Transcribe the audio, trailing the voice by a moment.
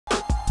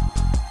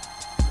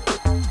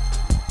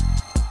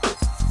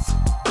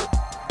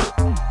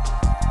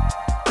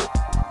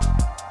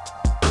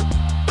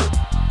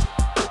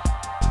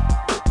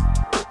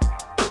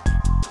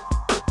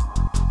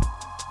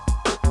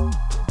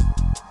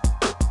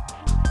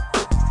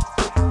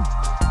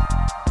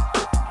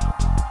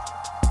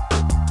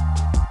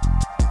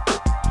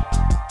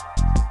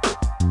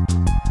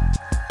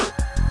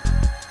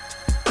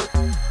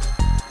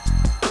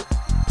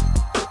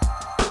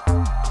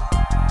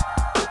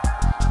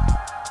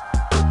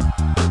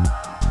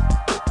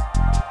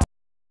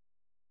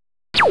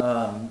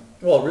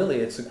Well, really,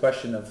 it's a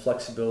question of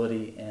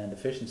flexibility and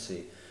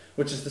efficiency,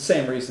 which is the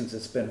same reasons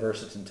it's been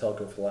Versant in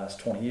telco for the last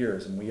 20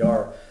 years, and we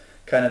are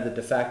kind of the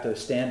de facto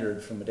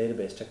standard from a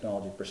database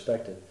technology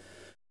perspective.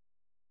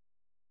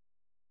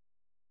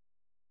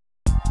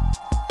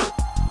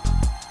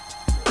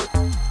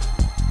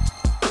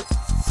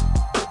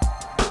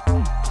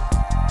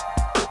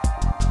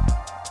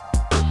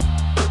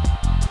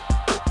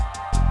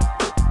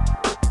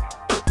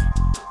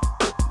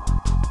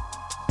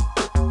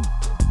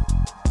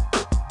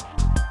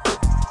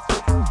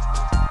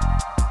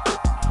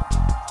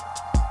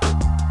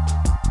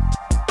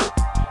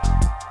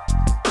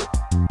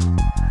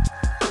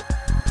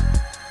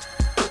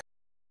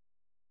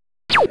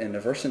 In the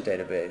Versant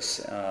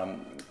database,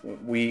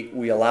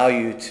 we allow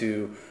you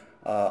to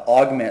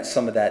augment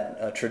some of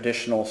that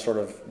traditional sort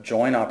of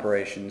join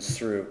operations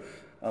through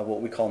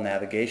what we call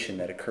navigation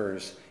that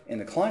occurs in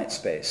the client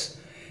space.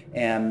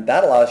 And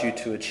that allows you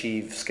to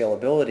achieve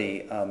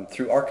scalability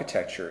through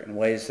architecture in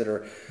ways that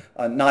are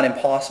not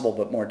impossible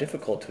but more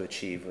difficult to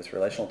achieve with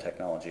relational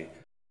technology.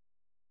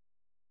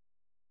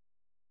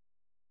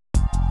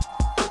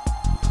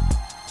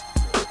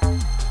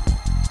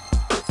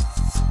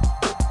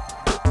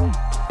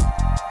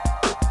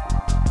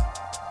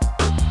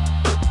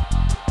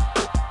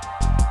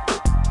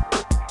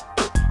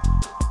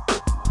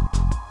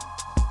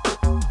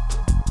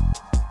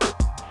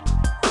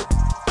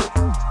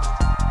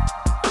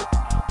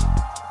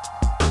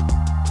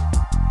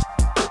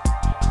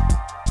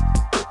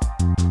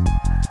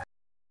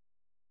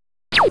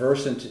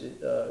 Versant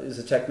is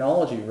a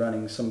technology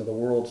running some of the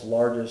world's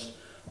largest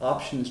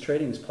options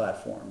trading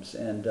platforms,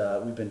 and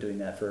we've been doing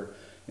that for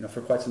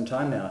quite some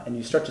time now. And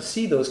you start to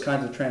see those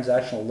kinds of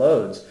transactional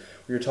loads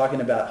where you're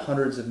talking about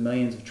hundreds of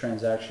millions of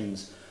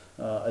transactions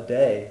a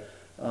day,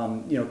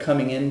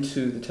 coming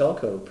into the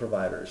telco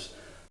providers.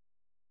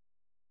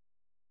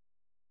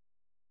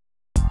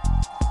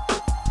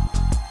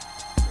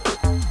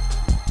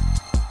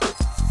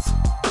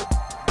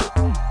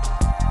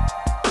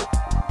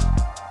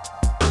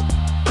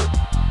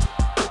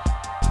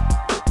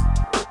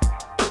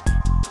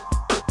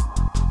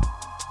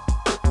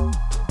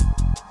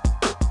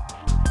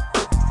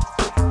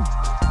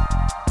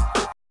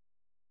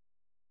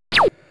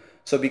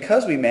 So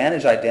because we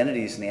manage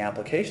identities in the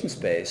application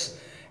space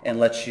and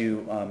let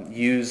you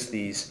use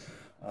these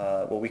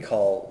what we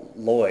call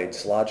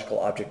LOIDs, logical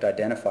object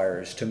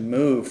identifiers, to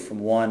move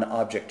from one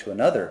object to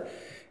another,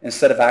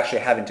 instead of actually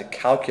having to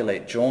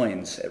calculate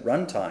joins at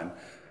runtime,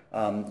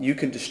 you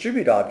can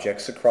distribute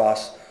objects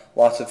across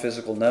lots of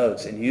physical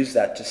nodes and use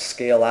that to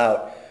scale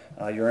out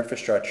your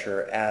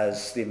infrastructure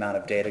as the amount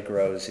of data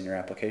grows in your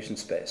application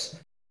space.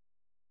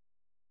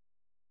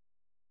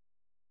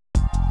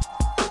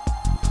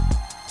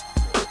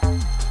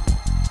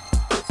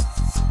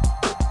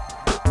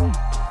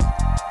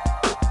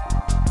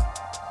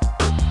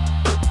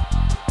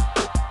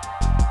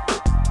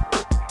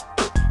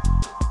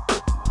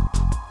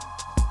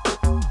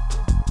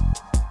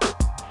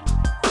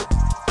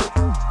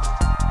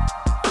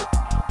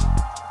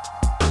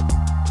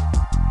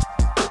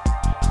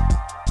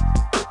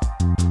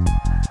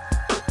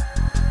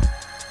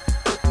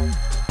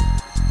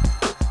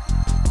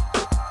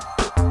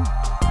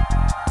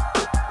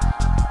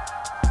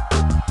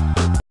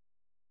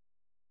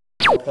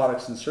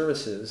 Products and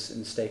services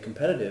and stay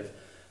competitive,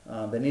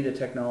 they need a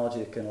technology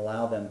that can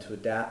allow them to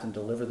adapt and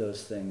deliver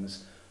those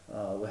things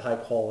with high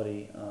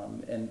quality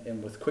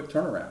and with quick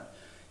turnaround.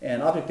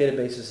 And object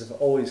databases have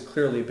always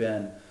clearly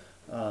been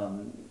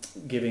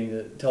giving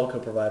the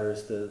telco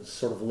providers the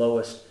sort of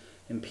lowest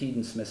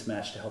impedance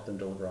mismatch to help them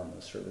deliver on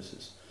those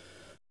services.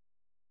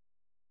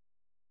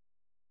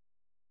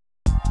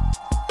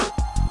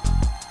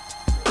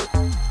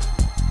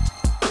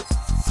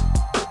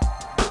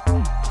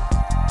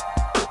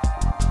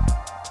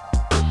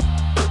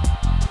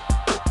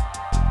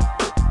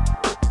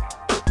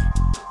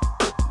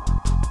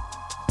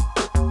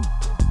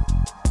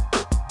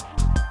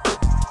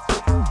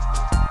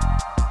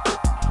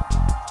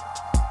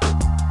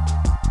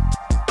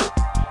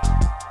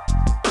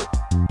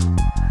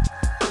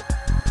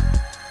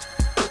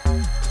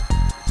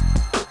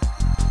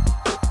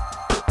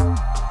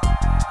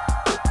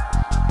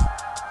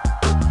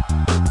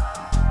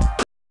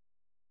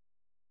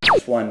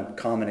 One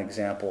common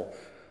example,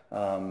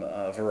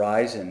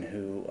 Verizon,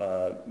 who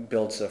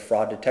builds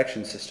fraud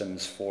detection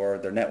systems for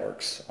their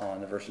networks on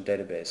the Versant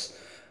database.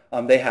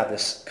 They have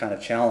this kind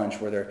of challenge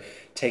where they're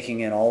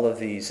taking in all of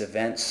these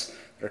events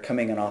that are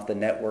coming in off the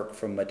network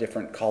from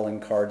different calling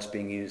cards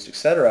being used,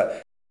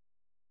 etc.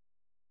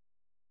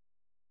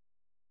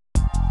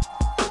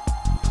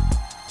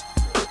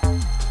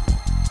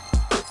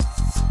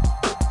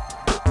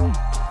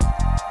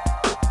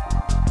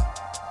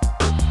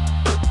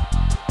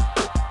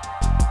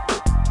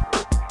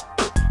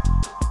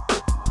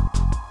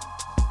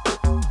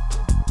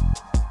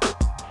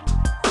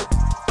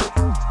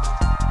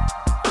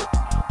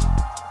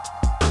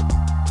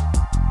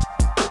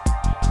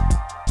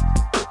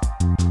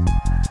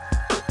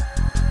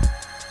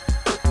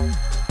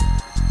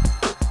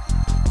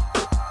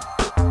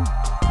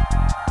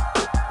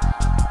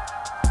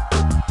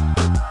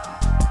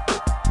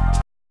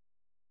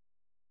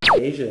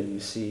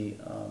 see,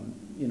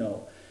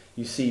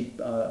 you see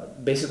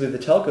basically the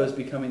telcos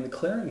becoming the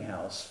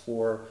clearinghouse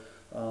for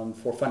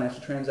financial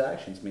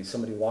transactions. I mean,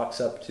 somebody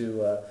walks up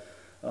to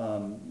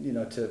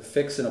to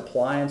fix an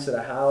appliance at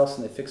a house,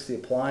 and they fix the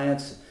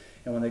appliance,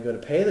 and when they go to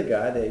pay the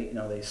guy,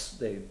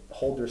 they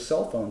hold their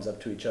cell phones up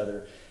to each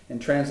other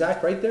and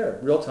transact right there,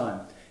 real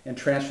time, and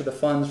transfer the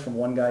funds from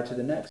one guy to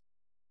the next.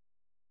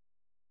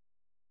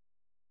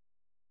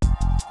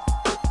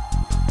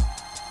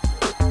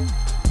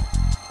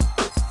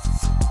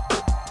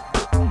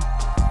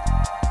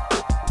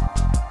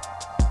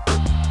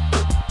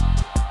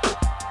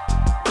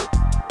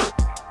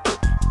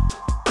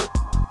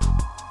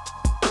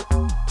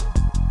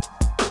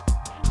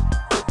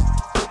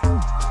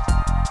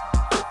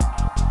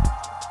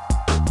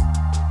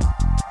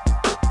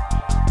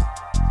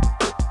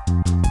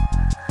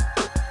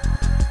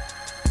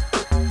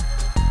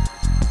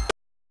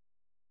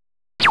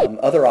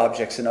 Other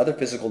objects and other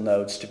physical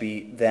nodes to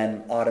be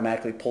then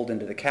automatically pulled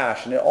into the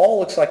cache. And it all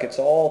looks like it's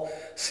all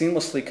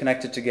seamlessly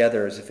connected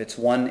together as if it's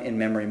one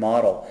in-memory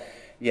model,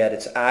 yet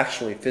it's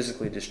actually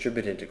physically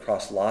distributed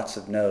across lots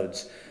of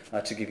nodes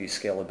to give you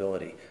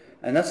scalability.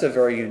 And that's a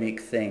very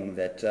unique thing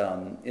that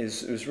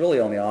is really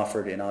only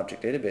offered in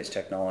object database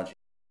technology.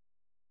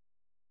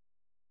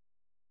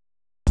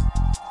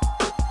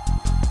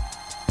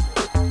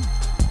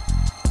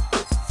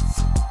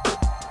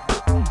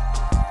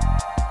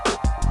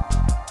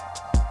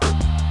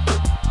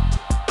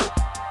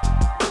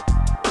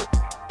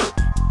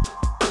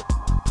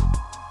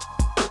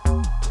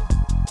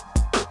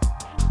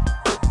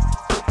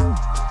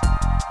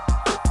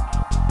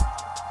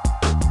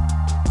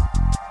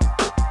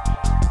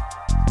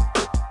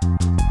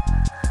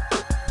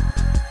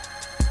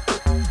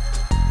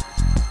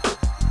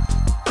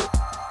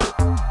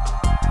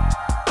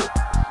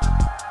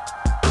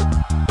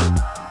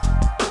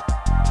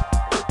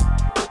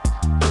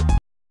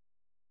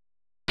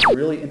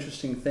 Really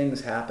interesting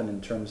things happen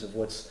in terms of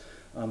what's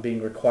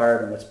being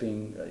required and what's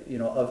being,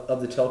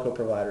 of the telco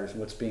providers and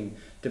what's being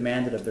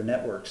demanded of their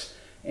networks.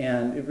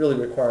 And it really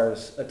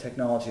requires a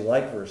technology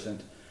like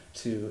Versant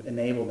to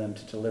enable them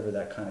to deliver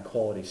that kind of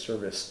quality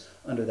service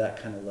under that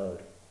kind of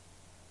load.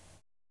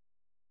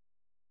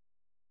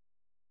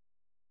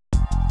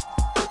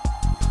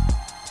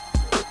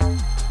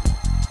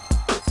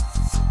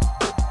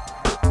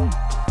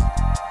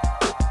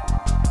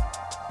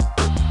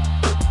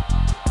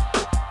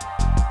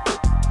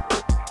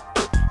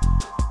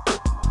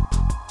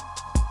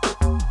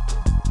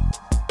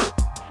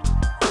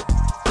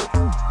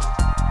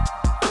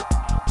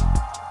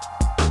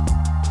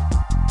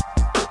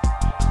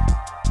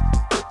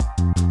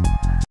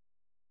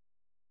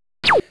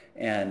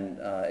 And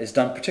is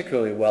done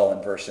particularly well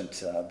in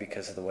Versant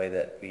because of the way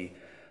that we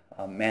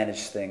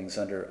manage things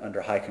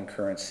under high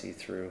concurrency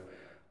through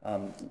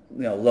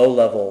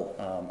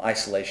low-level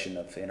isolation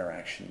of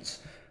interactions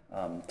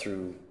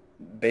through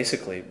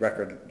basically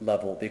record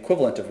level, the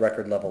equivalent of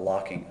record level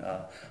locking,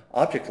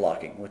 object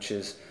locking, which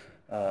is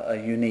a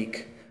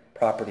unique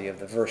property of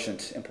the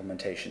Versant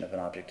implementation of an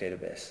object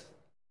database.